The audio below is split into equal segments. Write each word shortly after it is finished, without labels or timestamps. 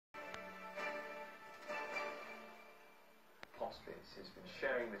has been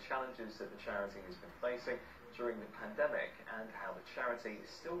sharing the challenges that the charity has been facing during the pandemic and how the charity is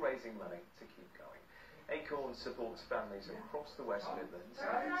still raising money to keep going. Acorns supports families across the West Midlands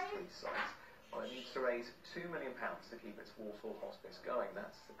and its 3 sites. Well, it needs to raise £2 million to keep its Walsall Hospice going.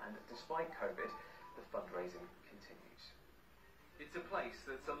 And despite COVID, the fundraising continues. It's a place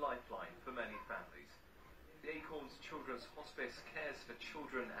that's a lifeline for many families. The Acorns Children's Hospice cares for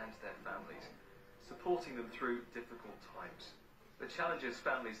children and their families, supporting them through difficult times. The challenges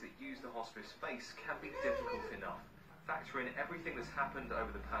families that use the hospice face can be difficult enough. Factor in everything that's happened over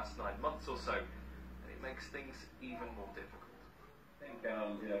the past 9 months or so, and it makes things even more difficult. I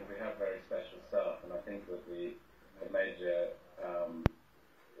think we have very special staff, and I think that the major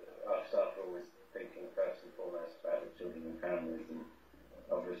our staff are always thinking first and foremost about the children and families, and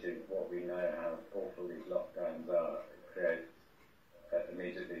obviously what we know how awful these lockdowns are, it creates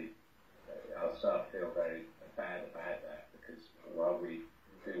immediately our staff feel very bad about that, because while we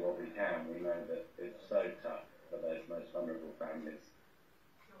do what we can, we know that it's so tough for those most vulnerable families.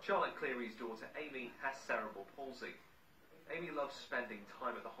 Charlotte Cleary's daughter Amy has cerebral palsy. Amy loves spending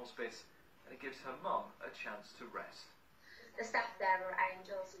time at the hospice, and it gives her mum a chance to rest. The staff there are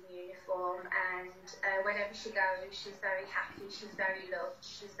angels in uniform, and whenever she goes, she's very happy, she's very loved,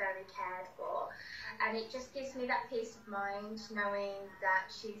 she's very cared for, and it just gives me that peace of mind knowing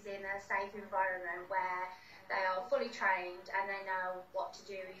that she's in a safe environment where they are fully trained and they know what to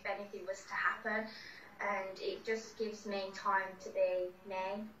do if anything was to happen, and it just gives me time to be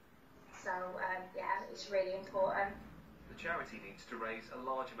me. So yeah, it's really important. The charity needs to raise a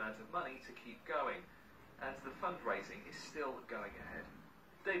large amount of money to keep going, and the fundraising is still going ahead.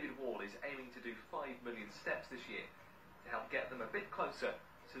 David Ward is aiming to do 5 million steps this year to help get them a bit closer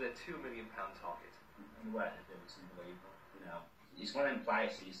to their £2 million target. And the work they do is unbelievable. It's one of them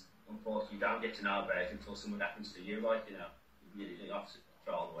places, unfortunately, you don't get to know about it until something happens to you, you're off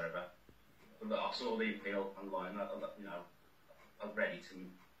control or whatever. But I saw the appeal online, I'm ready to,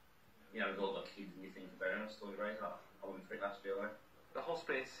 look at kids and you think, very nice story, right? I wouldn't think that's feel like. The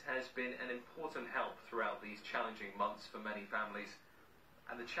hospice has been an important help throughout these challenging months for many families,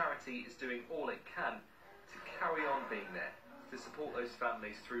 and the charity is doing all it can to carry on being there to support those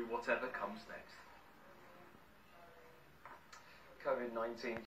families through whatever comes next. COVID-19